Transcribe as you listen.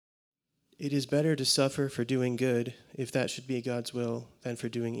It is better to suffer for doing good, if that should be God's will, than for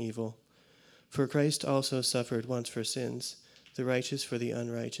doing evil. For Christ also suffered once for sins, the righteous for the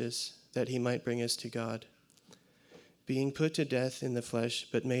unrighteous, that he might bring us to God. Being put to death in the flesh,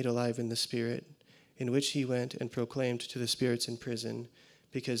 but made alive in the Spirit, in which he went and proclaimed to the spirits in prison,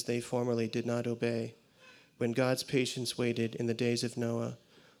 because they formerly did not obey, when God's patience waited in the days of Noah,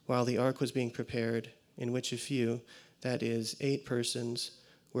 while the ark was being prepared, in which a few, that is, 8 persons,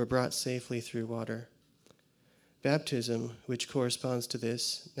 were brought safely through water. Baptism, which corresponds to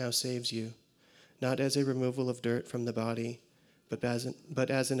this, now saves you, not as a removal of dirt from the body, but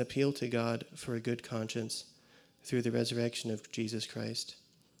as an appeal to God for a good conscience, through the resurrection of Jesus Christ,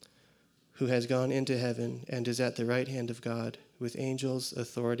 who has gone into heaven and is at the right hand of God, with angels,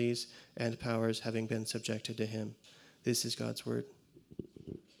 authorities, and powers having been subjected to him. This is God's word.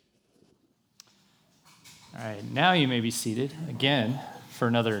 All right, now you may be seated again for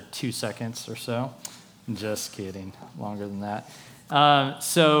another 2 seconds or so. Just kidding, longer than that.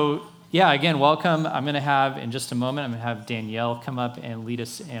 Again, welcome. I'm going to have, in just a moment, I'm going to have Danielle come up and lead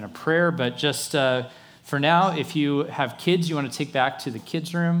us in a prayer. But just for now, if you have kids you want to take back to the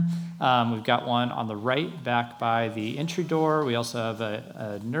kids' room, we've got one on the right back by the entry door. We also have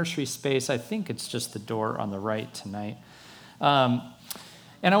a nursery space. I think it's just the door on the right tonight.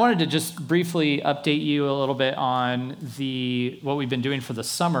 And I wanted to just briefly update you a little bit on what we've been doing for the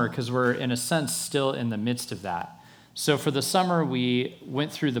summer, because we're, in a sense, still in the midst of that. So for the summer, we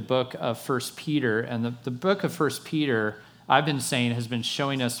went through the book of 1 Peter, and the book of 1 Peter, I've been saying, has been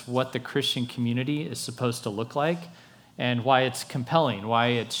showing us what the Christian community is supposed to look like and why it's compelling, why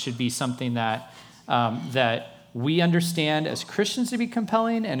it should be something that we understand as Christians to be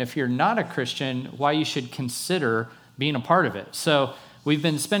compelling, and if you're not a Christian, why you should consider being a part of it. So we've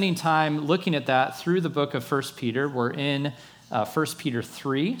been spending time looking at that through the book of 1 Peter. We're in 1 Peter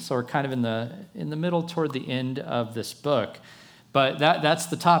 3, so we're kind of in the middle toward the end of this book. But that's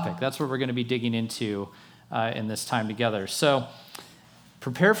the topic. That's what we're going to be digging into in this time together. So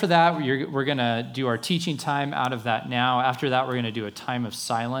prepare for that. We're going to do our teaching time out of that now. After that, we're going to do a time of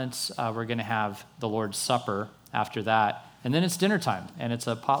silence. We're going to have the Lord's Supper after that. And then it's dinner time, and it's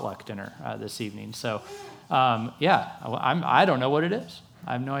a potluck dinner this evening. So I don't know what it is.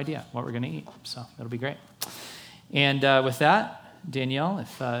 I have no idea what we're going to eat, so it'll be great. And with that, Danielle,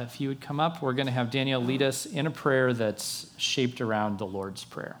 if you would come up, we're going to have Danielle lead us in a prayer that's shaped around the Lord's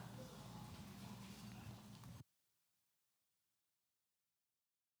Prayer.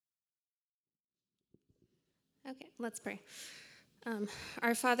 Okay, let's pray.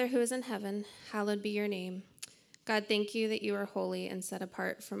 Our Father who is in heaven, hallowed be your name. God, thank you that you are holy and set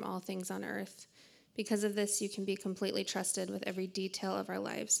apart from all things on earth. Because of this, you can be completely trusted with every detail of our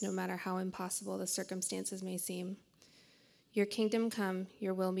lives, no matter how impossible the circumstances may seem. Your kingdom come,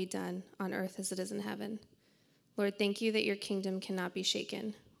 your will be done, on earth as it is in heaven. Lord, thank you that your kingdom cannot be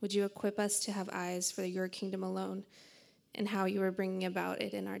shaken. Would you equip us to have eyes for your kingdom alone and how you are bringing about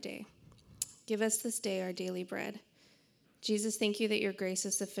it in our day? Give us this day our daily bread. Jesus, thank you that your grace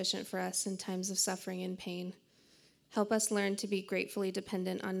is sufficient for us in times of suffering and pain. Help us learn to be gratefully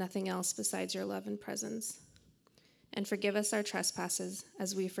dependent on nothing else besides your love and presence. And forgive us our trespasses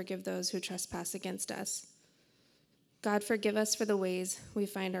as we forgive those who trespass against us. God, forgive us for the ways we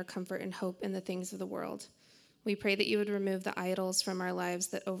find our comfort and hope in the things of the world. We pray that you would remove the idols from our lives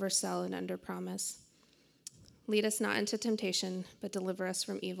that oversell and underpromise. Lead us not into temptation, but deliver us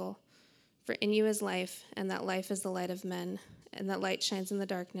from evil. For in you is life, and that life is the light of men, and that light shines in the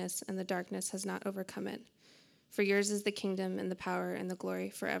darkness, and the darkness has not overcome it. For yours is the kingdom and the power and the glory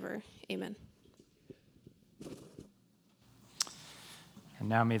forever. Amen. And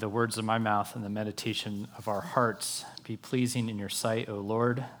now may the words of my mouth and the meditation of our hearts be pleasing in your sight, O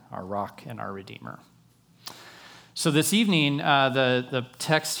Lord, our rock and our Redeemer. So this evening, the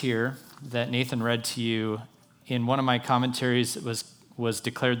text here that Nathan read to you in one of my commentaries was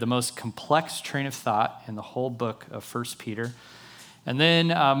declared the most complex train of thought in the whole book of 1 Peter. And then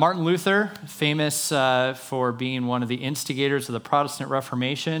Martin Luther, famous for being one of the instigators of the Protestant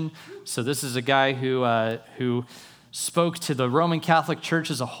Reformation. So this is a guy who spoke to the Roman Catholic Church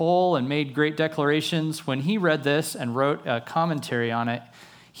as a whole and made great declarations. When he read this and wrote a commentary on it,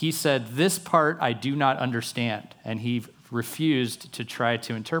 he said, "This part I do not understand," and he refused to try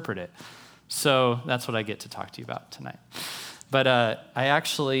to interpret it. So that's what I get to talk to you about tonight. But I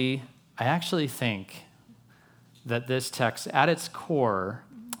actually think that this text, at its core,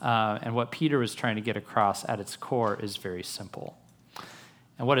 and what Peter was trying to get across at its core, is very simple.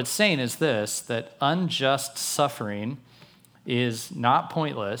 And what it's saying is this, that unjust suffering is not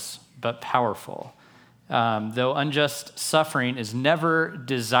pointless, but powerful. Though unjust suffering is never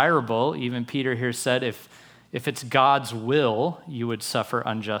desirable, even Peter here said, if it's God's will, you would suffer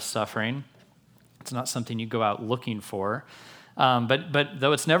unjust suffering. It's not something you go out looking for. But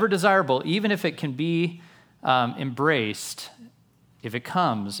though it's never desirable, even if it can be embraced, if it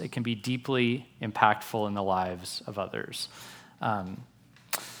comes, it can be deeply impactful in the lives of others.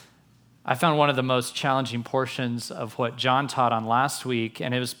 I found one of the most challenging portions of what John taught on last week,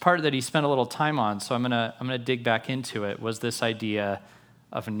 and it was part that he spent a little time on, so I'm gonna dig back into it, was this idea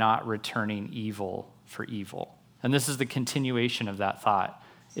of not returning evil for evil. And this is the continuation of that thought.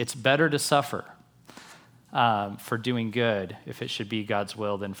 It's better to suffer for doing good, if it should be God's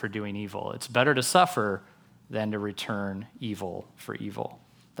will, than for doing evil. It's better to suffer than to return evil for evil.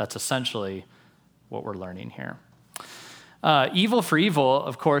 That's essentially what we're learning here. Evil for evil,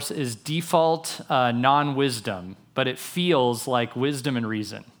 of course, is default non-wisdom, but it feels like wisdom and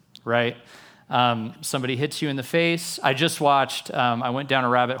reason, right? Somebody hits you in the face. I just watched, I went down a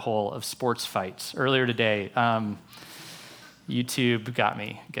rabbit hole of sports fights earlier today. YouTube got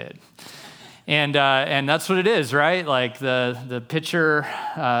me good. And that's what it is, right? Like the pitcher,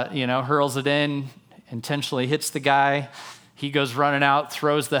 hurls it in, intentionally hits the guy. He goes running out,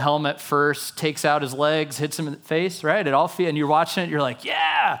 throws the helmet first, takes out his legs, hits him in the face, right? And you're watching it, you're like,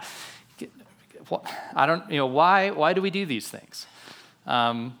 yeah. I don't, why do we do these things?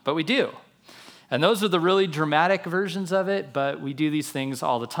 But we do. And those are the really dramatic versions of it, but we do these things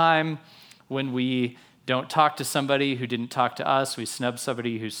all the time. When we don't talk to somebody who didn't talk to us, we snub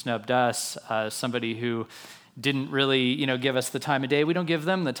somebody who snubbed us, somebody who didn't really, give us the time of day, we don't give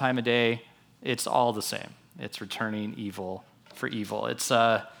them the time of day. It's all the same. It's returning evil for evil. It's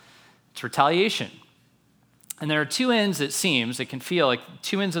retaliation. And there are two ends, it seems, it can feel like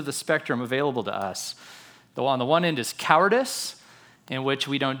two ends of the spectrum available to us. On the one end is cowardice, in which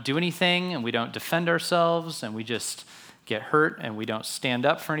we don't do anything and we don't defend ourselves and we just get hurt and we don't stand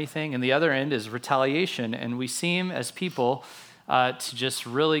up for anything. And the other end is retaliation, and we seem as people to just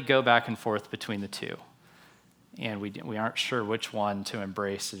really go back and forth between the two. And we aren't sure which one to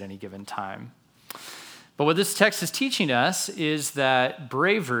embrace at any given time. But what this text is teaching us is that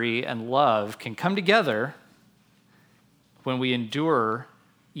bravery and love can come together when we endure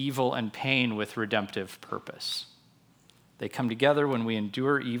evil and pain with redemptive purpose. They come together when we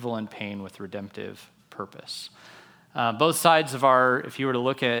endure evil and pain with redemptive purpose. Both sides of if you were to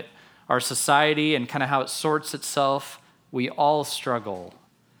look at our society and kind of how it sorts itself, we all struggle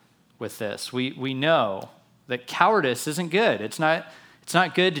with this. We know that cowardice isn't good. It's not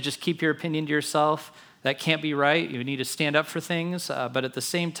good to just keep your opinion to yourself. That can't be right. You need to stand up for things. But at the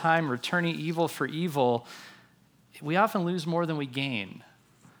same time, returning evil for evil, we often lose more than we gain.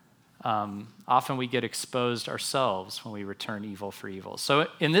 Often we get exposed ourselves when we return evil for evil. So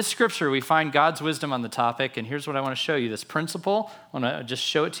in this scripture, we find God's wisdom on the topic. And here's what I want to show you. This principle, I want to just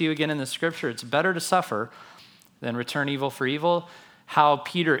show it to you again in the scripture. It's better to suffer than return evil for evil. How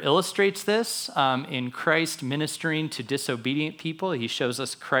Peter illustrates this in Christ ministering to disobedient people. He shows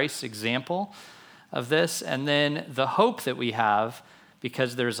us Christ's example of this, and then the hope that we have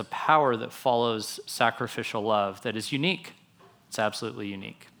because there's a power that follows sacrificial love that is unique. It's absolutely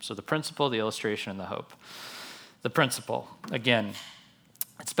unique. So the principle, the illustration, and the hope. The principle, again,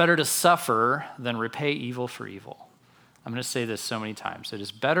 it's better to suffer than repay evil for evil. I'm going to say this so many times. It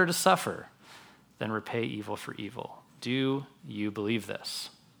is better to suffer than repay evil for evil. Do you believe this?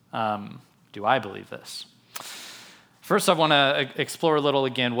 Do I believe this? First, I want to explore a little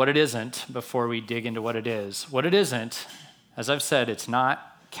again what it isn't before we dig into what it is. What it isn't, as I've said, it's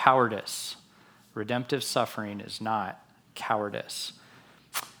not cowardice. Redemptive suffering is not cowardice.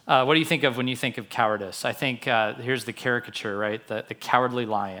 What do you think of when you think of cowardice? I think here's the caricature, right? The cowardly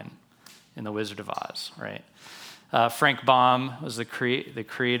lion in The Wizard of Oz, right? Frank Baum was the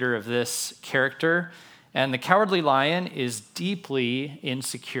creator of this character, and the cowardly lion is deeply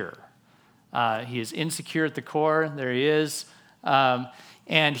insecure. He is insecure at the core. There he is.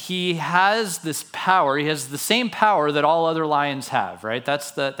 And he has this power. He has the same power that all other lions have, right?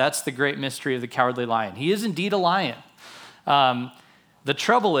 That's the great mystery of the cowardly lion. He is indeed a lion. The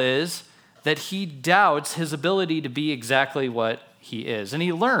trouble is that he doubts his ability to be exactly what he is. And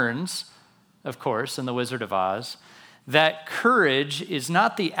he learns, of course, in The Wizard of Oz, that courage is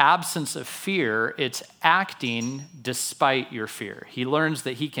not the absence of fear, it's acting despite your fear. He learns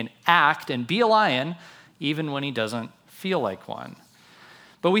that he can act and be a lion even when he doesn't feel like one.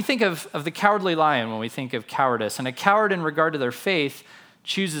 But we think of the cowardly lion when we think of cowardice, and a coward in regard to their faith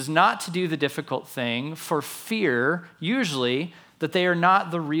chooses not to do the difficult thing for fear, usually, that they are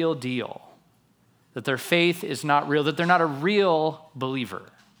not the real deal, that their faith is not real, that they're not a real believer,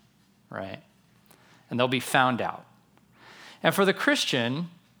 right? and they'll be found out. And for the Christian,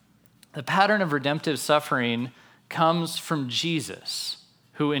 the pattern of redemptive suffering comes from Jesus,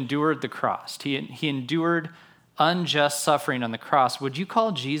 who endured the cross. He endured unjust suffering on the cross. Would you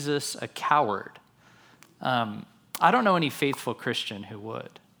call Jesus a coward? I don't know any faithful Christian who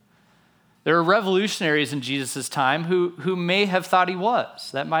would. There were revolutionaries in Jesus' time who may have thought he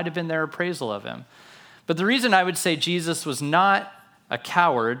was. That might have been their appraisal of him. But the reason I would say Jesus was not a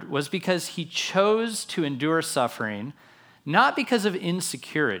coward was because he chose to endure suffering, not because of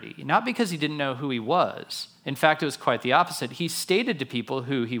insecurity, not because he didn't know who he was. In fact, it was quite the opposite. He stated to people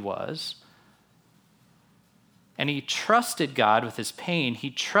who he was, and he trusted God with his pain. He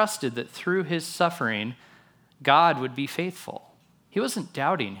trusted that through his suffering, God would be faithful. He wasn't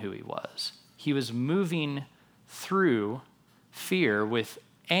doubting who he was. He was moving through fear with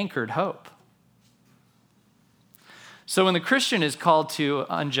anchored hope. So when the Christian is called to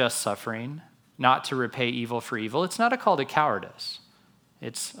unjust suffering, not to repay evil for evil, it's not a call to cowardice.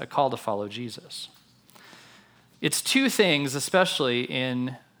 It's a call to follow Jesus. It's two things, especially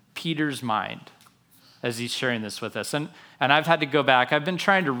in Peter's mind, as he's sharing this with us. And I've had to go back. I've been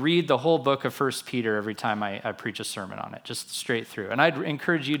trying to read the whole book of 1 Peter every time I preach a sermon on it, just straight through. And I'd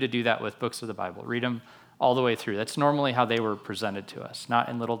encourage you to do that with books of the Bible. Read them all the way through. That's normally how they were presented to us, not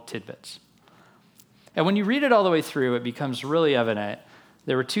in little tidbits. And when you read it all the way through, it becomes really evident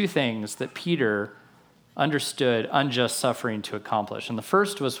there were two things that Peter understood unjust suffering to accomplish. And the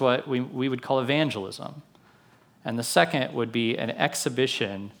first was what we would call evangelism. And the second would be an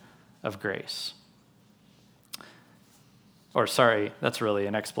exhibition of grace. Or sorry, that's really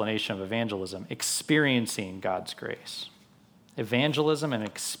an explanation of evangelism, experiencing God's grace. Evangelism and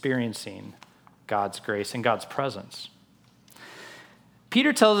experiencing God's grace and God's presence.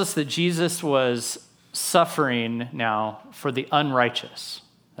 Peter tells us that Jesus was suffering now for the unrighteous.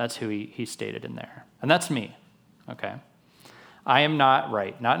 That's who he stated in there. And that's me, okay? I am not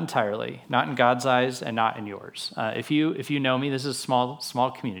right, not entirely, not in God's eyes and not in yours. If you know me, this is a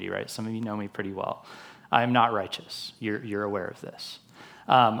small community, right? Some of you know me pretty well. I am not righteous. You're aware of this.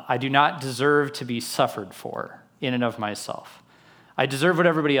 I do not deserve to be suffered for in and of myself. I deserve what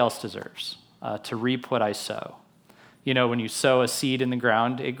everybody else deserves, to reap what I sow. You know, when you sow a seed in the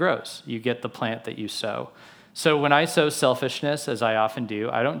ground, it grows. You get the plant that you sow. So when I sow selfishness, as I often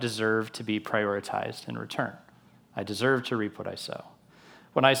do, I don't deserve to be prioritized in return. I deserve to reap what I sow.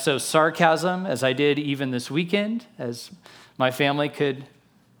 When I sow sarcasm, as I did even this weekend, as my family could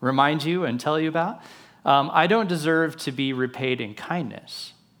remind you and tell you about, I don't deserve to be repaid in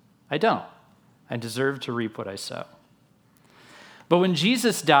kindness. I don't. I deserve to reap what I sow. But when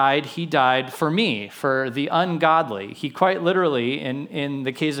Jesus died, he died for me, for the ungodly. He quite literally, in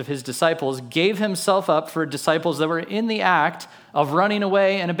the case of his disciples, gave himself up for disciples that were in the act of running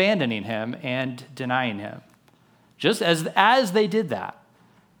away and abandoning him and denying him. Just as they did that,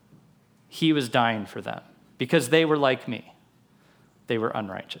 he was dying for them because they were like me. They were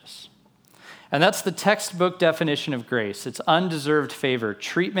unrighteous. And that's the textbook definition of grace. It's undeserved favor,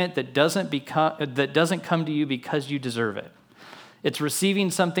 treatment that doesn't come to you because you deserve it. It's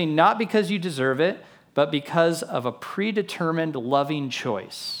receiving something not because you deserve it, but because of a predetermined loving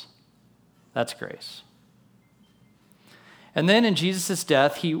choice. That's grace. And then in Jesus'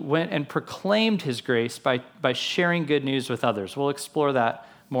 death, he went and proclaimed his grace by sharing good news with others. We'll explore that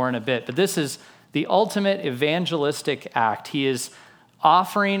more in a bit. But this is the ultimate evangelistic act. He is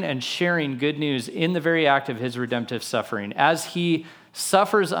offering and sharing good news in the very act of his redemptive suffering. As he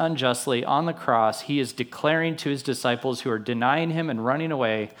suffers unjustly on the cross, he is declaring to his disciples who are denying him and running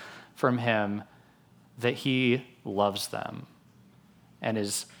away from him that he loves them and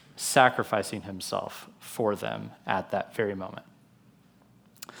is sacrificing himself for them at that very moment.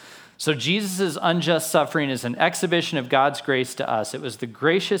 So Jesus' unjust suffering is an exhibition of God's grace to us. It was the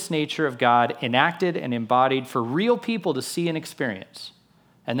gracious nature of God enacted and embodied for real people to see and experience.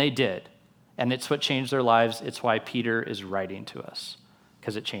 And they did. And it's what changed their lives. It's why Peter is writing to us,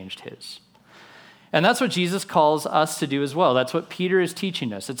 because it changed his. And that's what Jesus calls us to do as well. That's what Peter is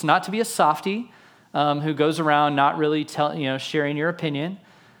teaching us. It's not to be a softy who goes around not really sharing your opinion.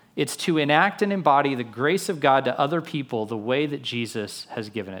 It's to enact and embody the grace of God to other people the way that Jesus has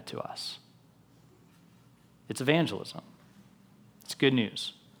given it to us. It's evangelism. It's good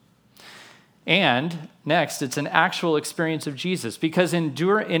news. And next, it's an actual experience of Jesus, because in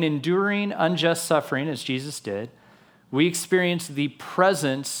enduring unjust suffering, as Jesus did, we experience the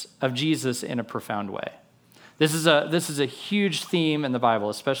presence of Jesus in a profound way. This is a huge theme in the Bible,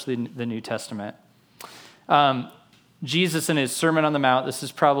 especially in the New Testament. Jesus in his Sermon on the Mount, this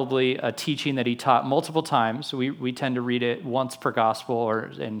is probably a teaching that he taught multiple times. We tend to read it once per gospel,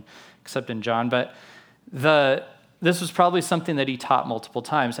 except in John. But This was probably something that he taught multiple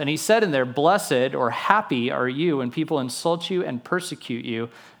times. And he said in there, "Blessed or happy are you when people insult you and persecute you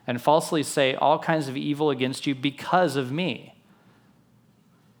and falsely say all kinds of evil against you because of me."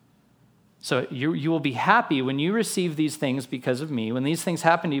 So you will be happy when you receive these things because of me, when these things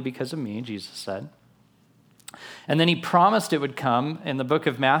happen to you because of me, Jesus said. And then he promised it would come. In the book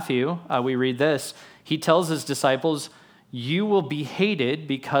of Matthew, we read this. He tells his disciples, "You will be hated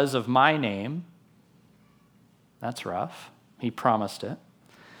because of my name." That's rough. He promised it.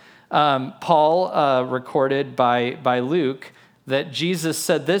 Paul recorded by Luke that Jesus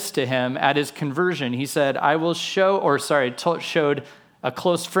said this to him at his conversion. He said, showed a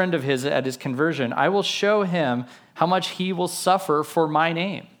close friend of his at his conversion, "I will show him how much he will suffer for my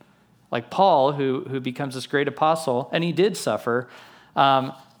name." Like Paul, who becomes this great apostle, and he did suffer.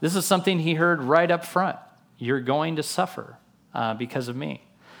 This is something he heard right up front. You're going to suffer because of me.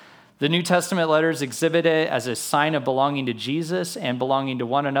 The New Testament letters exhibit it as a sign of belonging to Jesus and belonging to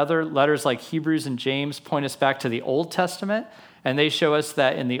one another. Letters like Hebrews and James point us back to the Old Testament, and they show us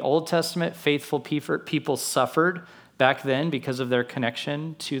that in the Old Testament, faithful people suffered back then because of their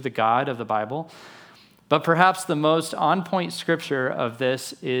connection to the God of the Bible. But perhaps the most on-point scripture of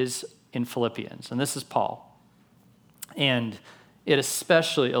this is in Philippians, and this is Paul. And it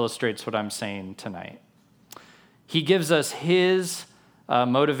especially illustrates what I'm saying tonight. He gives us his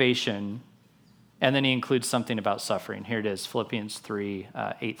motivation, and then he includes something about suffering. Here it is, Philippians 3,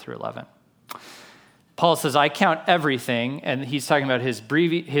 8 through 11. Paul says, "I count everything," and he's talking about his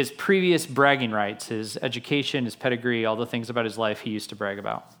previous bragging rights, his education, his pedigree, all the things about his life he used to brag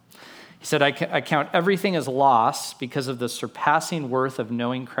about. He said, I count everything as loss because of the surpassing worth of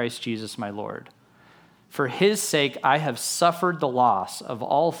knowing Christ Jesus my Lord. For his sake I have suffered the loss of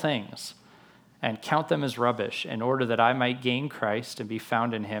all things, and count them as rubbish, in order that I might gain Christ and be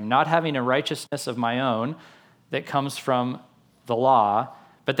found in him, not having a righteousness of my own that comes from the law,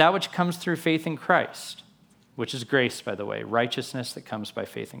 but that which comes through faith in Christ, which is grace, by the way, righteousness that comes by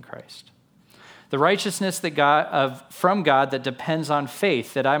faith in Christ. The righteousness from God that depends on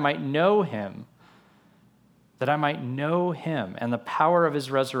faith, that I might know him, and the power of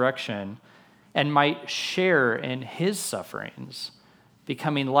his resurrection, and might share in his sufferings,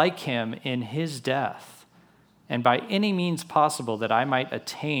 becoming like him in his death, and by any means possible that I might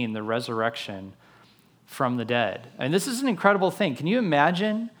attain the resurrection from the dead. And this is an incredible thing. Can you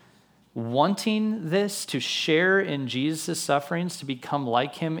imagine wanting this, to share in Jesus' sufferings, to become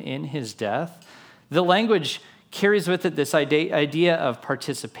like him in his death? The language carries with it this idea of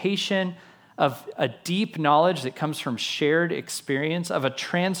participation, of a deep knowledge that comes from shared experience, of a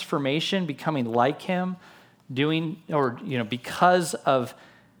transformation, becoming like him, because of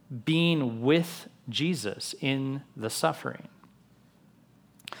being with Jesus in the suffering.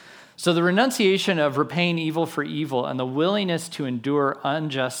 So the renunciation of repaying evil for evil and the willingness to endure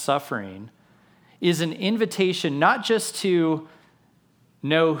unjust suffering is an invitation not just to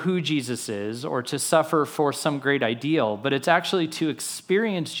know who Jesus is or to suffer for some great ideal, but it's actually to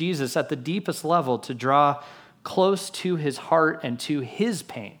experience Jesus at the deepest level, to draw close to his heart and to his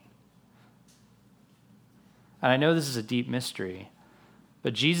pain. And I know this is a deep mystery,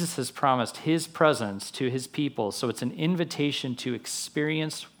 but Jesus has promised his presence to his people, so it's an invitation to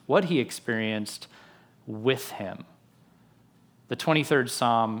experience what he experienced with him. The 23rd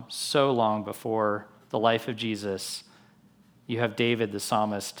Psalm, so long before the life of Jesus, you have David, the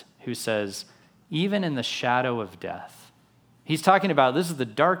psalmist, who says, even in the shadow of death. He's talking about, this is the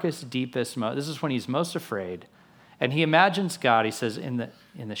darkest, deepest moment. This is when he's most afraid. And he imagines God, he says, in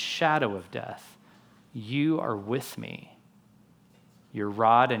the shadow of death, you are with me. Your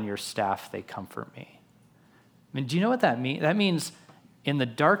rod and your staff, they comfort me. I mean, do you know what that means? That means in the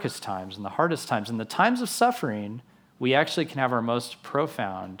darkest times, in the hardest times, in the times of suffering, we actually can have our most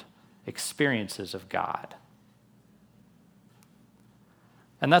profound experiences of God.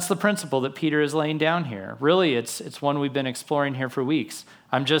 And that's the principle that Peter is laying down here. Really, it's one we've been exploring here for weeks.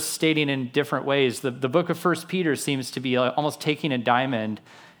 I'm just stating in different ways. The book of 1 Peter seems to be almost taking a diamond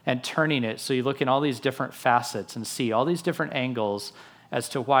and turning it so you look in all these different facets and see all these different angles as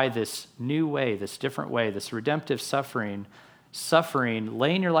to why this new way, this different way, this redemptive suffering,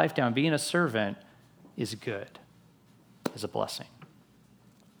 laying your life down, being a servant is good, is a blessing.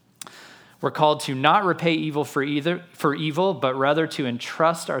 We're called to not repay evil for evil, but rather to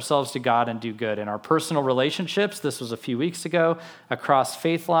entrust ourselves to God and do good. In our personal relationships, this was a few weeks ago, across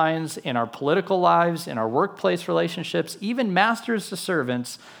faith lines, in our political lives, in our workplace relationships, even masters to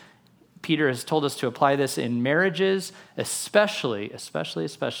servants, Peter has told us to apply this in marriages, especially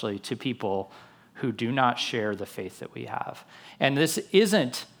to people who do not share the faith that we have. And this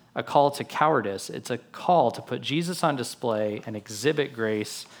isn't a call to cowardice. It's a call to put Jesus on display and exhibit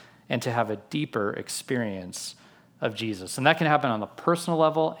grace and to have a deeper experience of Jesus. And that can happen on the personal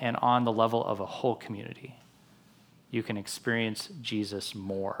level and on the level of a whole community. You can experience Jesus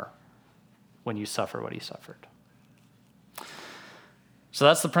more when you suffer what he suffered. So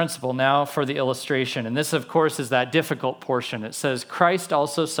that's the principle. Now for the illustration. And this, of course, is that difficult portion. It says, Christ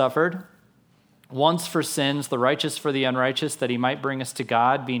also suffered once for sins, the righteous for the unrighteous, that he might bring us to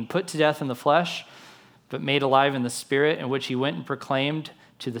God, being put to death in the flesh, but made alive in the spirit, in which he went and proclaimed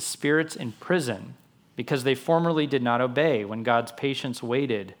to the spirits in prison, because they formerly did not obey when God's patience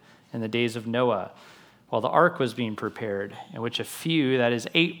waited in the days of Noah, while the ark was being prepared, in which a few, that is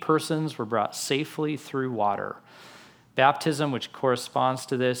 8 persons, were brought safely through water. Baptism, which corresponds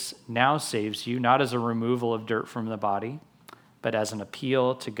to this, now saves you, not as a removal of dirt from the body, but as an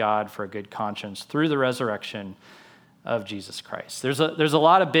appeal to God for a good conscience through the resurrection of Jesus Christ. There's a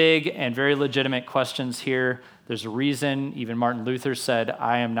lot of big and very legitimate questions here. There's a reason even Martin Luther said,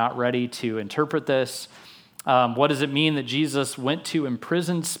 I am not ready to interpret this. What does it mean that Jesus went to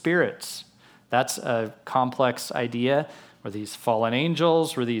imprisoned spirits? That's a complex idea. Were these fallen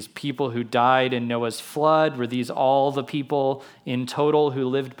angels? Were these people who died in Noah's flood? Were these all the people in total who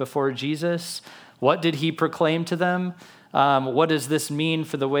lived before Jesus? What did he proclaim to them? What does this mean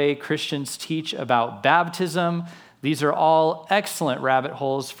for the way Christians teach about baptism? These are all excellent rabbit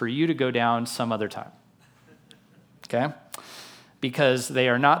holes for you to go down some other time. Okay? Because they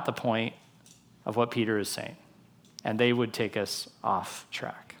are not the point of what Peter is saying, and they would take us off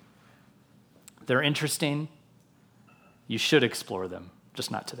track. They're interesting. You should explore them, just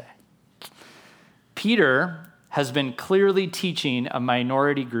not today. Peter has been clearly teaching a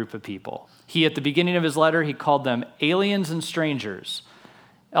minority group of people. At the beginning of his letter, he called them aliens and strangers.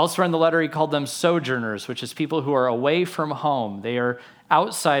 Elsewhere in the letter, he called them sojourners, which is people who are away from home. They are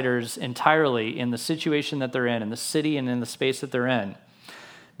outsiders entirely in the situation that they're in the city and in the space that they're in.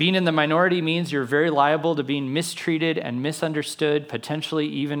 Being in the minority means you're very liable to being mistreated and misunderstood, potentially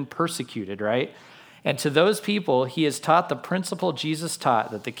even persecuted, right? And to those people, he has taught the principle Jesus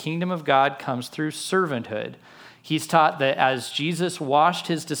taught, that the kingdom of God comes through servanthood. He's taught that as Jesus washed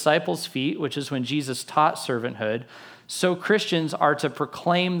his disciples' feet, which is when Jesus taught servanthood, so Christians are to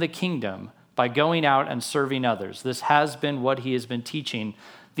proclaim the kingdom by going out and serving others. This has been what he has been teaching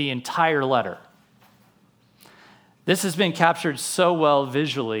the entire letter. This has been captured so well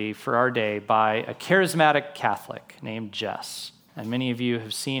visually for our day by a charismatic Catholic named Jess. And many of you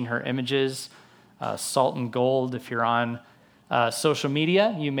have seen her images, salt and gold. If you're on social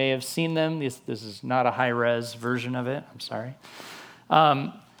media, you may have seen them. This is not a high-res version of it. I'm sorry.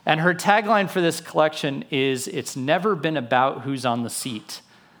 And her tagline for this collection is, it's never been about who's on the seat.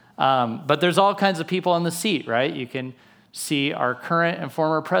 But there's all kinds of people on the seat, right? You can see our current and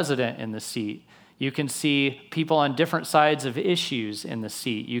former president in the seat. You can see people on different sides of issues in the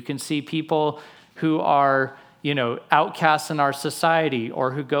seat. You can see people who are, outcasts in our society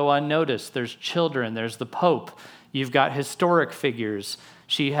or who go unnoticed. There's children. There's the Pope. You've got historic figures.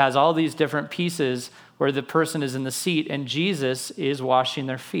 She has all these different pieces where the person is in the seat and Jesus is washing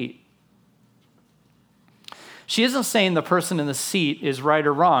their feet. She isn't saying the person in the seat is right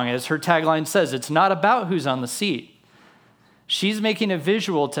or wrong. As her tagline says, it's not about who's on the seat. She's making a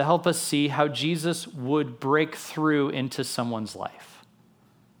visual to help us see how Jesus would break through into someone's life.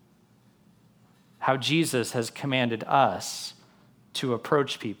 How Jesus has commanded us to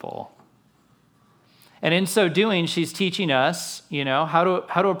approach people. And in so doing, she's teaching us, how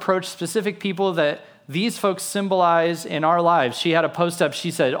to approach specific people that these folks symbolize in our lives. She had a post up, she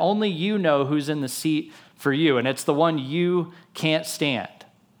said, only you know who's in the seat for you, and it's the one you can't stand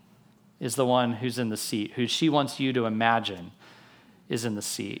is the one who's in the seat, who she wants you to imagine is in the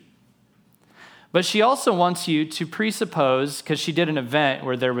seat. But she also wants you to presuppose, because she did an event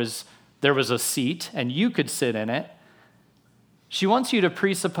where there was a seat and you could sit in it, she wants you to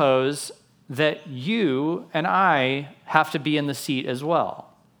presuppose that you and I have to be in the seat as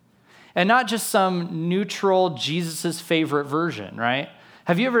well. And not just some neutral Jesus' favorite version, right?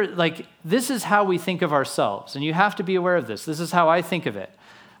 Have you ever, this is how we think of ourselves, and you have to be aware of this. This is how I think of it.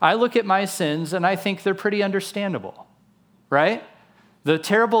 I look at my sins and I think they're pretty understandable, right? The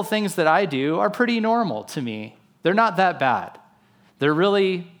terrible things that I do are pretty normal to me. They're not that bad. They're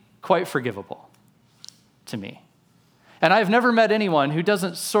really quite forgivable to me. And I've never met anyone who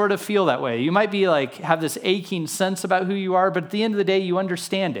doesn't sort of feel that way. You might be have this aching sense about who you are, but at the end of the day, you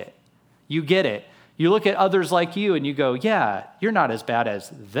understand it. You get it. You look at others like you and you go, yeah, you're not as bad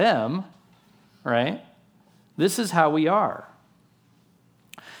as them, right? This is how we are.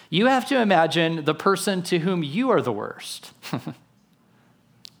 You have to imagine the person to whom you are the worst.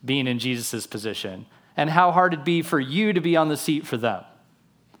 being in Jesus' position and how hard it'd be for you to be on the seat for them.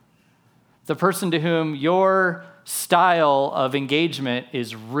 The person to whom your style of engagement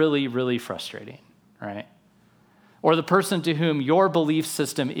is really, really frustrating, right? Or the person to whom your belief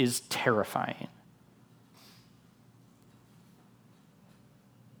system is terrifying.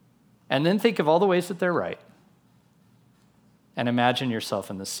 And then think of all the ways that they're right. And imagine yourself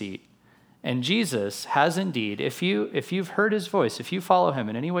in the seat. And Jesus has indeed, if you've heard his voice, if you follow him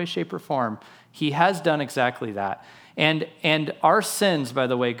in any way, shape, or form, he has done exactly that. And our sins, by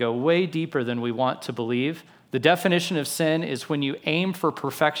the way, go way deeper than we want to believe. The definition of sin is when you aim for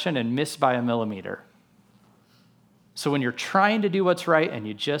perfection and miss by a millimeter. So when you're trying to do what's right and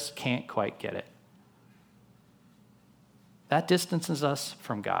you just can't quite get it. That distances us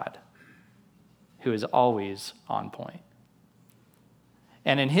from God, who is always on point.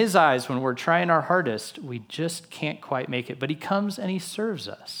 And in his eyes, when we're trying our hardest, we just can't quite make it. But he comes and he serves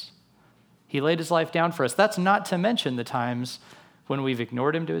us. He laid his life down for us. That's not to mention the times when we've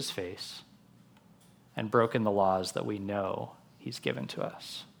ignored him to his face and broken the laws that we know he's given to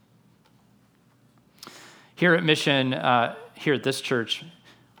us. Here at Mission, here at this church,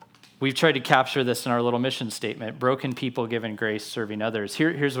 we've tried to capture this in our little mission statement: broken people given grace, serving others.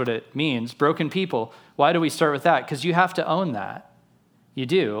 Here's what it means. Broken people. Why do we start with that? Because you have to own that. You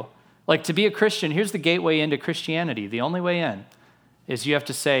do. Like, to be a Christian, here's the gateway into Christianity. The only way in is you have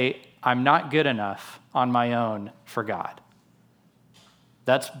to say, I'm not good enough on my own for God.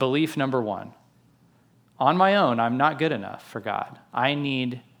 That's belief number one. On my own, I'm not good enough for God. I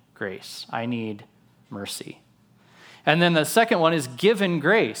need grace. I need mercy. And then the second one is given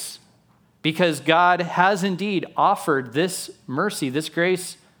grace, because God has indeed offered this mercy, this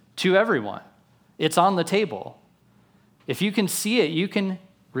grace to everyone. It's on the table. If you can see it, you can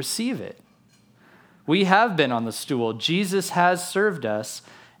receive it. We have been on the stool. Jesus has served us,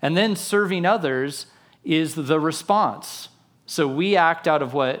 and then serving others is the response. So we act out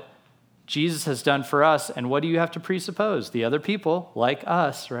of what Jesus has done for us, and what do you have to presuppose? The other people, like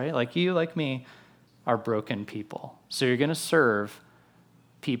us, right? Like you, like me, are broken people. So you're going to serve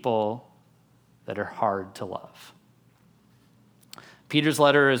people that are hard to love. Peter's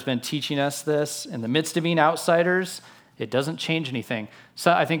letter has been teaching us this. In the midst of being outsiders, it doesn't change anything.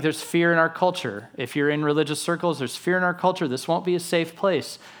 So I think there's fear in our culture. If you're in religious circles, there's fear in our culture. This won't be a safe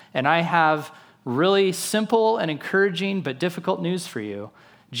place. And I have really simple and encouraging but difficult news for you.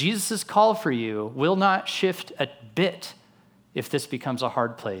 Jesus' call for you will not shift a bit if this becomes a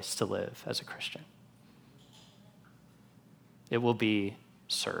hard place to live as a Christian. It will be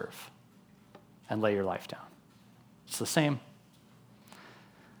serve and lay your life down. It's the same.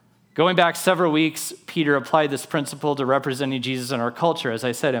 Going back several weeks, Peter applied this principle to representing Jesus in our culture, as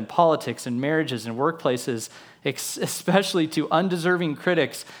I said, in politics, in marriages, in workplaces, especially to undeserving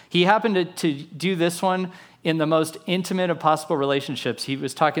critics. He happened to do this one in the most intimate of possible relationships. He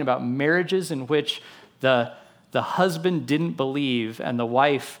was talking about marriages in which the husband didn't believe and the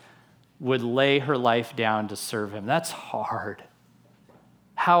wife would lay her life down to serve him. That's hard.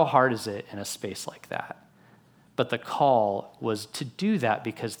 How hard is it in a space like that? But the call was to do that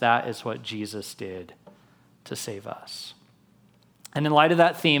because that is what Jesus did to save us. And in light of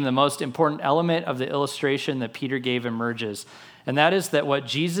that theme, the most important element of the illustration that Peter gave emerges, and that is that what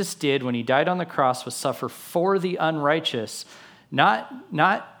Jesus did when he died on the cross was suffer for the unrighteous, not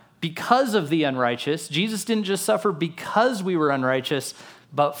because of the unrighteous. Jesus didn't just suffer because we were unrighteous,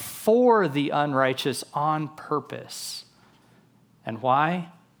 but for the unrighteous on purpose. And why?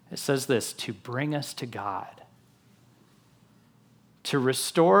 It says this: to bring us to God, to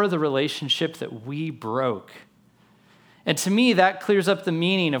restore the relationship that we broke. And to me, that clears up the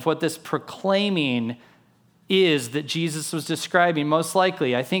meaning of what this proclaiming is that Jesus was describing. Most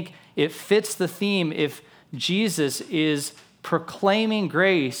likely, I think it fits the theme if Jesus is proclaiming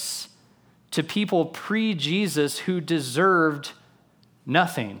grace to people pre-Jesus who deserved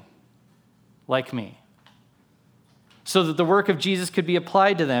nothing, like me, so that the work of Jesus could be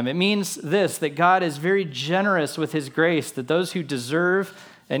applied to them. It means this, that God is very generous with his grace, that those who deserve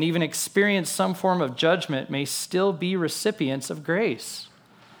and even experience some form of judgment may still be recipients of grace.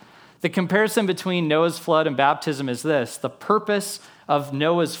 The comparison between Noah's flood and baptism is this: the purpose of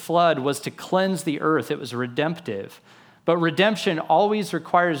Noah's flood was to cleanse the earth. It was redemptive. But redemption always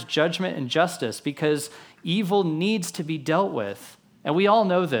requires judgment and justice because evil needs to be dealt with. And we all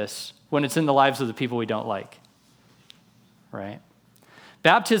know this when it's in the lives of the people we don't like, right?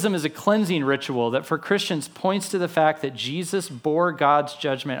 Baptism is a cleansing ritual that for Christians points to the fact that Jesus bore God's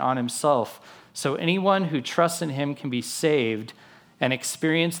judgment on himself, so anyone who trusts in him can be saved and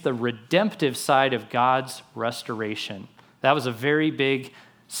experience the redemptive side of God's restoration. That was a very big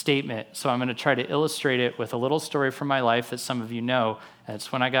statement. So I'm going to try to illustrate it with a little story from my life that some of you know. And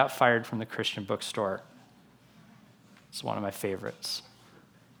it's when I got fired from the Christian bookstore. It's one of my favorites.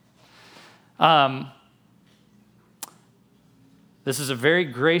 This is a very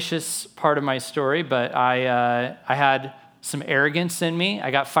gracious part of my story, but I had some arrogance in me.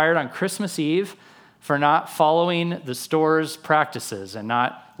 I got fired on Christmas Eve for not following the store's practices and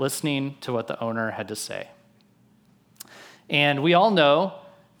not listening to what the owner had to say. And we all know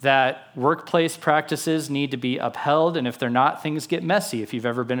that workplace practices need to be upheld, and if they're not, things get messy. If you've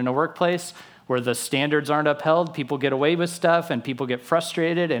ever been in a workplace where the standards aren't upheld, people get away with stuff and people get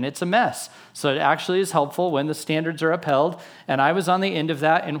frustrated and it's a mess. So it actually is helpful when the standards are upheld, and I was on the end of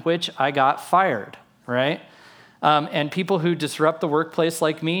that in which I got fired, right? And people who disrupt the workplace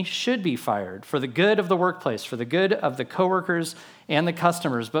like me should be fired for the good of the workplace, for the good of the coworkers and the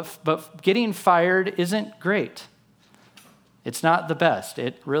customers. But getting fired isn't great. It's not the best.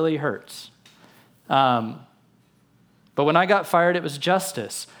 It really hurts. But when I got fired, it was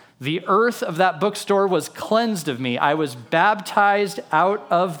justice. The earth of that bookstore was cleansed of me. I was baptized out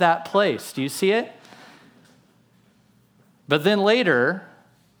of that place. Do you see it? But then later,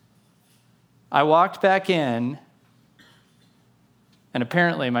 I walked back in, and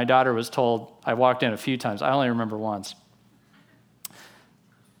apparently my daughter was told, I walked in a few times. I only remember once.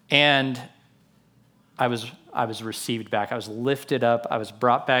 And I was received back. I was lifted up. I was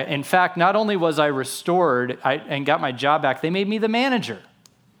brought back. In fact, not only was I restored and got my job back, they made me the manager.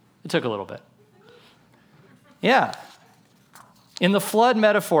 It took a little bit. Yeah. In the flood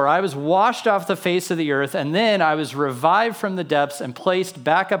metaphor, I was washed off the face of the earth, and then I was revived from the depths and placed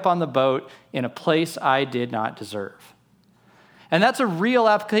back up on the boat in a place I did not deserve. And that's a real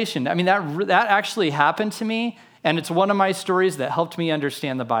application. I mean, that actually happened to me, and it's one of my stories that helped me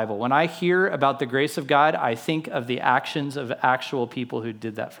understand the Bible. When I hear about the grace of God, I think of the actions of actual people who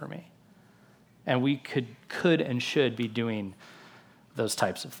did that for me. And we could and should be doing those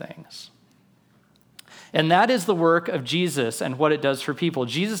types of things. And that is the work of Jesus and what it does for people.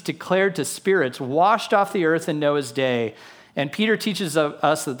 Jesus declared to spirits washed off the earth in Noah's day. And Peter teaches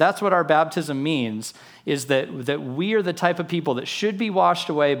us that that's what our baptism means, is that we are the type of people that should be washed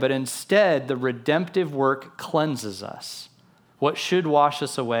away, but instead the redemptive work cleanses us. What should wash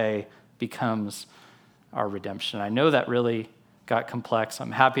us away becomes our redemption. I know that really got complex.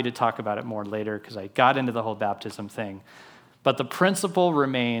 I'm happy to talk about it more later because I got into the whole baptism thing. But the principle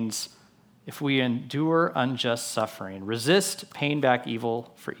remains, if we endure unjust suffering, resist paying back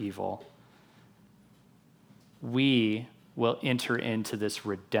evil for evil, we will enter into this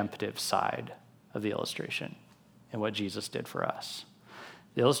redemptive side of the illustration and what Jesus did for us.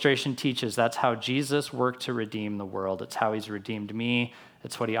 The illustration teaches that's how Jesus worked to redeem the world. It's how he's redeemed me.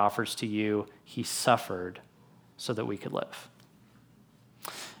 It's what he offers to you. He suffered so that we could live.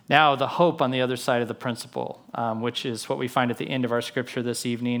 Now, the hope on the other side of the principle, which is what we find at the end of our scripture this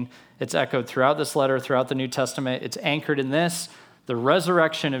evening. It's echoed throughout this letter, throughout the New Testament. It's anchored in this, the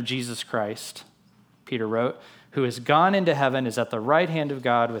resurrection of Jesus Christ, Peter wrote, who has gone into heaven, is at the right hand of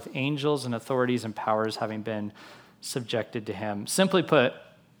God with angels and authorities and powers having been subjected to him. Simply put,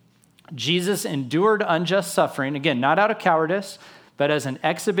 Jesus endured unjust suffering, again, not out of cowardice, but as an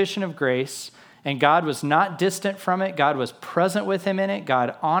exhibition of grace. And God was not distant from it. God was present with him in it.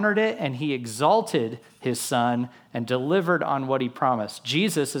 God honored it, and he exalted his son and delivered on what he promised.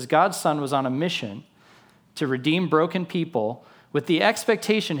 Jesus, as God's son, was on a mission to redeem broken people with the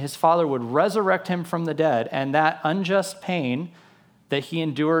expectation his Father would resurrect him from the dead, and that unjust pain that he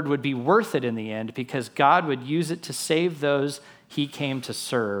endured would be worth it in the end because God would use it to save those he came to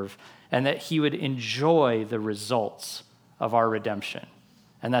serve, and that he would enjoy the results of our redemption.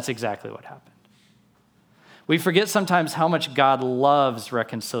 And that's exactly what happened. We forget sometimes how much God loves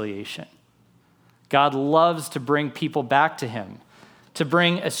reconciliation. God loves to bring people back to him, to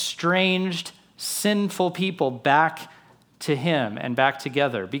bring estranged, sinful people back to him and back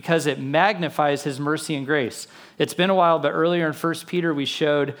together because it magnifies his mercy and grace. It's been a while, but earlier in 1 Peter, we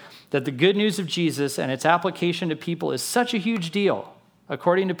showed that the good news of Jesus and its application to people is such a huge deal,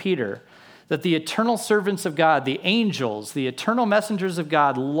 according to Peter, that the eternal servants of God, the angels, the eternal messengers of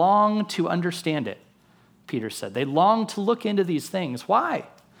God long to understand it. Peter said. They long to look into these things. Why?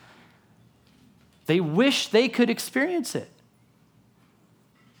 They wish they could experience it.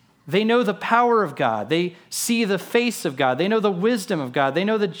 They know the power of God. They see the face of God. They know the wisdom of God. They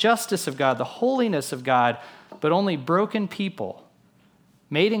know the justice of God, the holiness of God, but only broken people,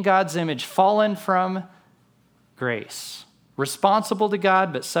 made in God's image, fallen from grace, responsible to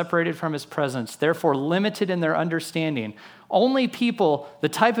God, but separated from his presence, therefore limited in their understanding. Only people, the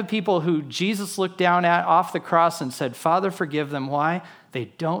type of people who Jesus looked down at off the cross and said, Father, forgive them. Why? They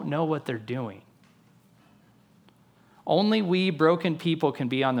don't know what they're doing. Only we broken people can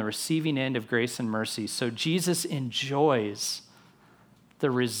be on the receiving end of grace and mercy. So Jesus enjoys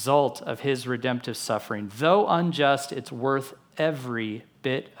the result of his redemptive suffering. Though unjust, it's worth every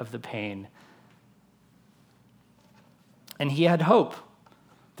bit of the pain. And he had hope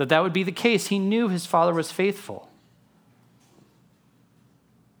that that would be the case. He knew his Father was faithful.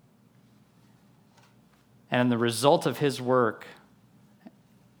 And the result of his work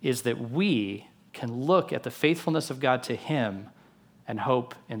is that we can look at the faithfulness of God to him and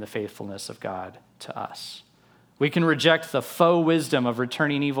hope in the faithfulness of God to us. We can reject the faux wisdom of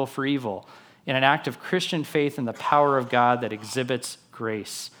returning evil for evil in an act of Christian faith in the power of God that exhibits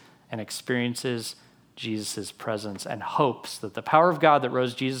grace and experiences Jesus' presence and hopes that the power of God that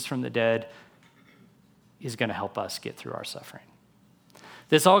rose Jesus from the dead is going to help us get through our suffering.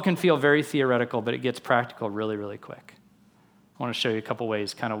 This all can feel very theoretical, but it gets practical really, really quick. I want to show you a couple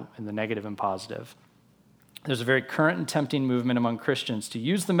ways, kind of in the negative and positive. There's a very current and tempting movement among Christians to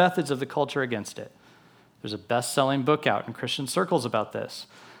use the methods of the culture against it. There's a best-selling book out in Christian circles about this.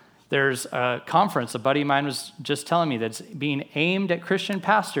 There's a conference, a buddy of mine was just telling me, that's being aimed at Christian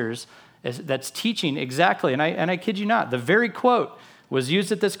pastors that's teaching exactly, and I kid you not, the very quote was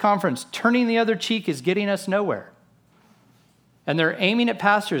used at this conference, turning the other cheek is getting us nowhere. And they're aiming at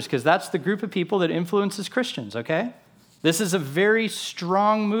pastors because that's the group of people that influences Christians, okay? This is a very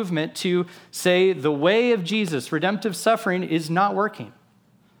strong movement to say the way of Jesus, redemptive suffering, is not working.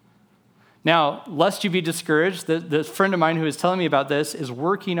 Now, lest you be discouraged, the friend of mine who is telling me about this is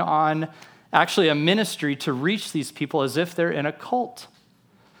working on actually a ministry to reach these people as if they're in a cult.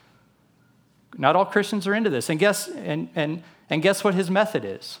 Not all Christians are into this. And guess what his method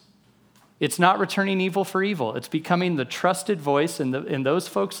is? It's not returning evil for evil. It's becoming the trusted voice in those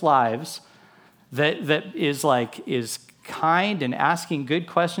folks' lives that is kind and asking good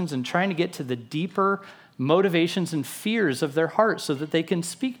questions and trying to get to the deeper motivations and fears of their heart so that they can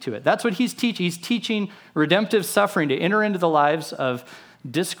speak to it. That's what he's teaching. He's teaching redemptive suffering to enter into the lives of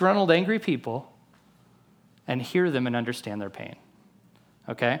disgruntled, angry people and hear them and understand their pain.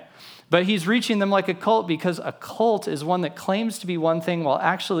 Okay? But he's reaching them like a cult because a cult is one that claims to be one thing while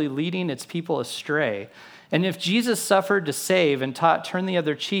actually leading its people astray. And if Jesus suffered to save and taught turn the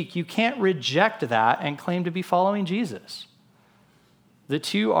other cheek, you can't reject that and claim to be following Jesus. The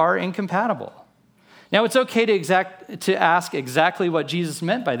two are incompatible. Now, it's okay to ask exactly what Jesus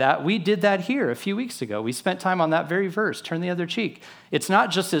meant by that. We did that here a few weeks ago. We spent time on that very verse, turn the other cheek. It's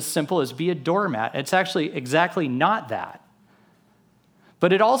not just as simple as be a doormat. It's actually exactly not that.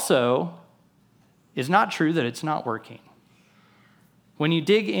 But it also is not true that it's not working. When you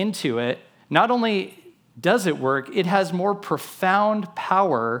dig into it, not only does it work, it has more profound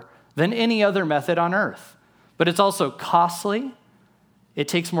power than any other method on earth. But it's also costly. It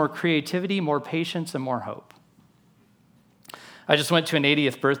takes more creativity, more patience, and more hope. I just went to an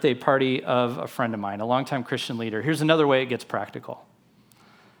 80th birthday party of a friend of mine, a longtime Christian leader. Here's another way it gets practical.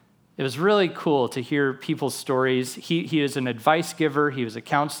 It was really cool to hear people's stories. He is an advice giver. He was a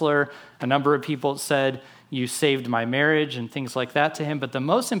counselor. A number of people said, you saved my marriage and things like that to him. But the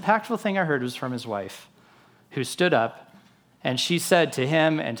most impactful thing I heard was from his wife, who stood up, and she said to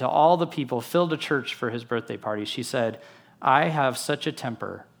him and to all the people filled a church for his birthday party, she said, I have such a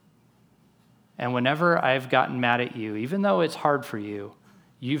temper, and whenever I've gotten mad at you, even though it's hard for you,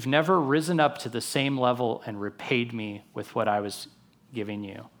 you've never risen up to the same level and repaid me with what I was giving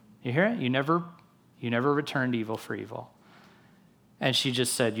you. You hear it? You never returned evil for evil. And she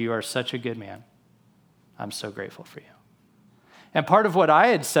just said, you are such a good man. I'm so grateful for you. And part of what I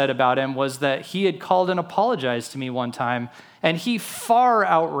had said about him was that he had called and apologized to me one time, and he far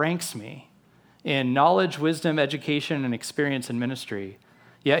outranks me in knowledge, wisdom, education, and experience in ministry.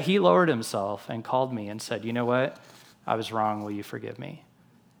 Yet he lowered himself and called me and said, you know what? I was wrong. Will you forgive me?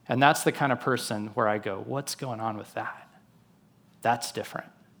 And that's the kind of person where I go, what's going on with that? That's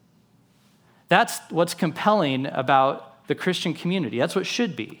different. That's what's compelling about the Christian community. That's what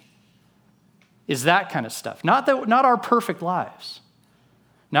should be, is that kind of stuff. Not our perfect lives.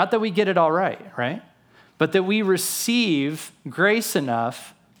 Not that we get it all right? But that we receive grace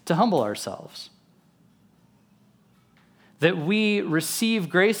enough to humble ourselves. That we receive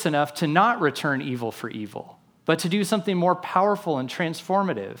grace enough to not return evil for evil, but to do something more powerful and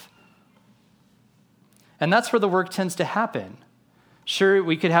transformative. And that's where the work tends to happen. Sure,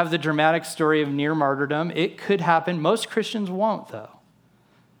 we could have the dramatic story of near martyrdom. It could happen. Most Christians won't, though.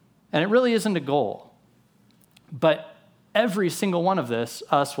 And it really isn't a goal. But every single one of us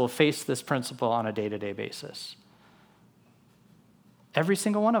will face this principle on a day-to-day basis. Every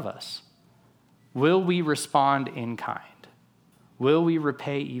single one of us. Will we respond in kind? Will we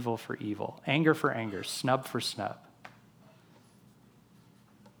repay evil for evil, anger for anger, snub for snub?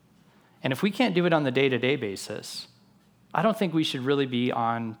 And if we can't do it on the day-to-day basis, I don't think we should really be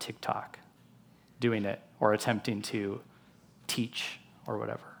on TikTok doing it or attempting to teach or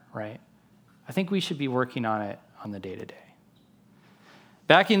whatever, right? I think we should be working on it on the day-to-day.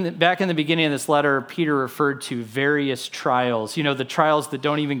 Back in the beginning of this letter, Peter referred to various trials, the trials that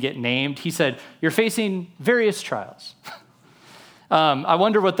don't even get named. He said, you're facing various trials. I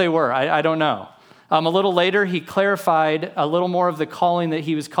wonder what they were. I don't know. A little later, he clarified a little more of the calling that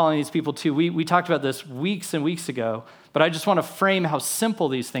he was calling these people to. We talked about this weeks and weeks ago, but I just want to frame how simple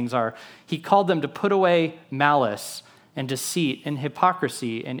these things are. He called them to put away malice and deceit and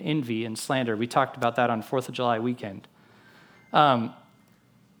hypocrisy and envy and slander. We talked about that on 4th of July weekend.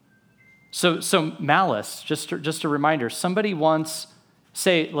 So malice, just a reminder, somebody wants,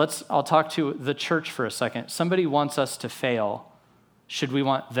 I'll talk to the church for a second. Somebody wants us to fail. Should we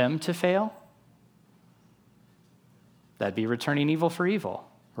want them to fail? That'd be returning evil for evil,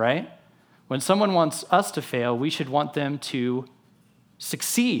 right? When someone wants us to fail, we should want them to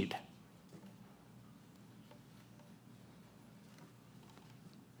succeed.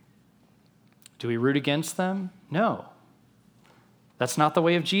 Do we root against them? No. That's not the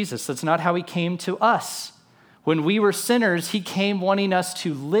way of Jesus. That's not how he came to us. When we were sinners, he came wanting us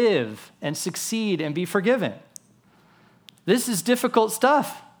to live and succeed and be forgiven. This is difficult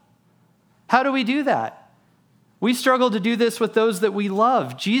stuff. How do we do that? We struggle to do this with those that we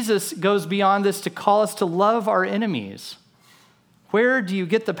love. Jesus goes beyond this to call us to love our enemies. Where do you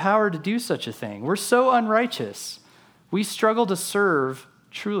get the power to do such a thing? We're so unrighteous. We struggle to serve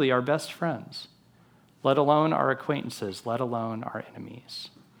truly our best friends, let alone our acquaintances, let alone our enemies.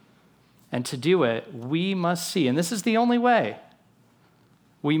 And to do it, we must see, and this is the only way,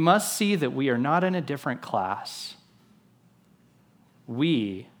 we must see that we are not in a different class.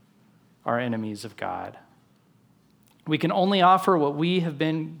 We are enemies of God. We can only offer what we have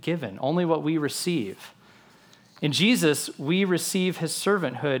been given, only what we receive. In Jesus, we receive his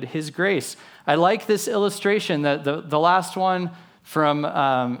servanthood, his grace. I like this illustration, that the last one from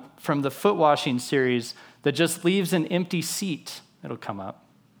the foot washing series that just leaves an empty seat. It'll come up.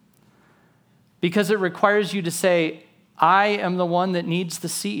 Because it requires you to say, I am the one that needs the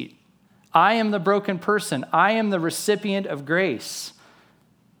seat. I am the broken person. I am the recipient of grace.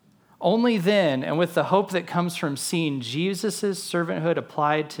 Only then, and with the hope that comes from seeing Jesus' servanthood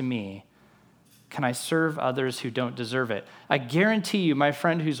applied to me, can I serve others who don't deserve it. I guarantee you, my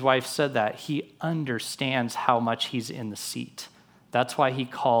friend whose wife said that, he understands how much he's in the seat. That's why he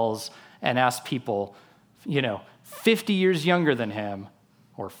calls and asks people, 50 years younger than him,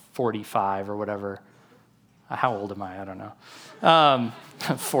 or 45 or whatever. How old am I? I don't know.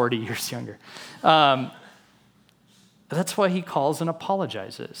 40 years younger. That's why he calls and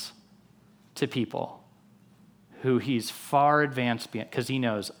apologizes to people who he's far advanced beyond, because he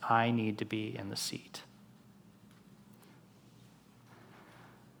knows I need to be in the seat.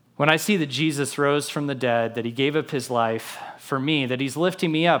 When I see that Jesus rose from the dead, that he gave up his life for me, that he's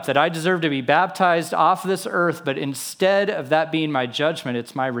lifting me up, that I deserve to be baptized off this earth, but instead of that being my judgment,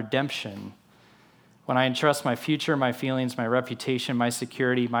 it's my redemption. When I entrust my future, my feelings, my reputation, my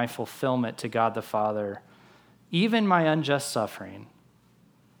security, my fulfillment to God the Father, even my unjust suffering,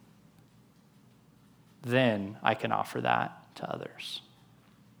 then I can offer that to others.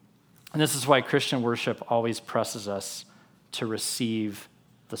 And this is why Christian worship always presses us to receive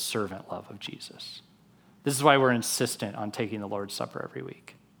the servant love of Jesus. This is why we're insistent on taking the Lord's Supper every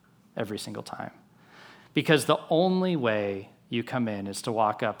week, every single time. Because the only way you come in is to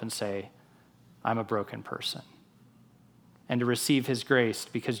walk up and say, I'm a broken person. And to receive his grace,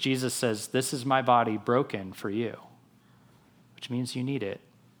 because Jesus says, this is my body broken for you, which means you need it,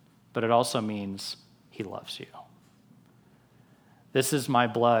 but it also means he loves you. This is my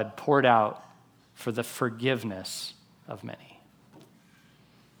blood poured out for the forgiveness of many.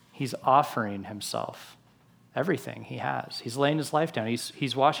 He's offering himself, everything he has. He's laying his life down.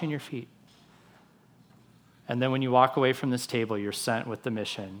 He's washing your feet. And then when you walk away from this table, you're sent with the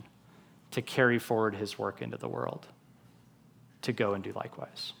mission to carry forward his work into the world, to go and do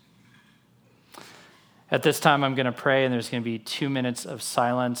likewise. At this time, I'm going to pray, and there's going to be 2 minutes of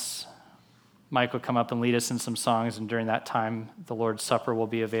silence. Mike will come up and lead us in some songs, and during that time, the Lord's Supper will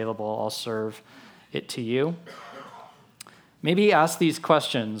be available. I'll serve it to you. Maybe ask these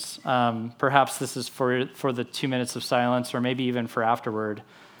questions. Perhaps this is for the 2 minutes of silence, or maybe even for afterward.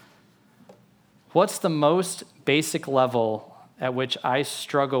 What's the most basic level at which I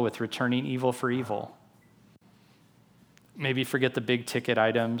struggle with returning evil for evil? Maybe forget the big ticket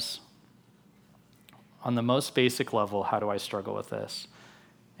items. On the most basic level, how do I struggle with this?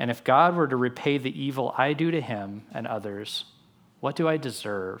 And if God were to repay the evil I do to him and others, what do I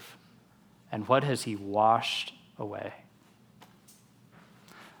deserve? And what has he washed away?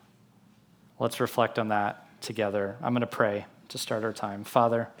 Let's reflect on that together. I'm going to pray to start our time.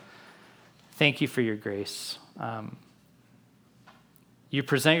 Father, thank you for your grace. You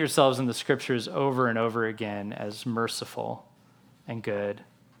present yourselves in the scriptures over and over again as merciful and good.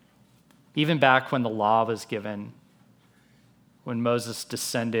 Even back when the law was given, when Moses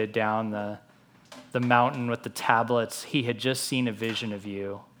descended down the mountain with the tablets, he had just seen a vision of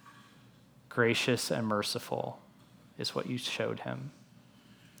you. Gracious and merciful is what you showed him.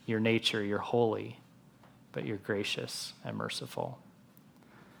 Your nature, you're holy, but you're gracious and merciful.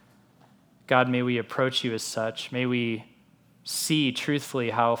 God, may we approach you as such. May we see truthfully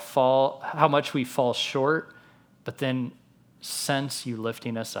how much we fall short, but then sense you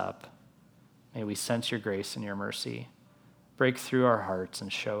lifting us up. May we sense your grace and your mercy. Break through our hearts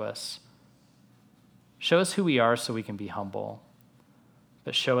and show us. Show us who we are so we can be humble,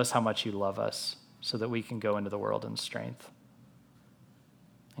 but show us how much you love us so that we can go into the world in strength.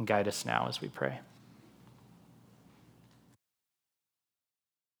 And guide us now as we pray.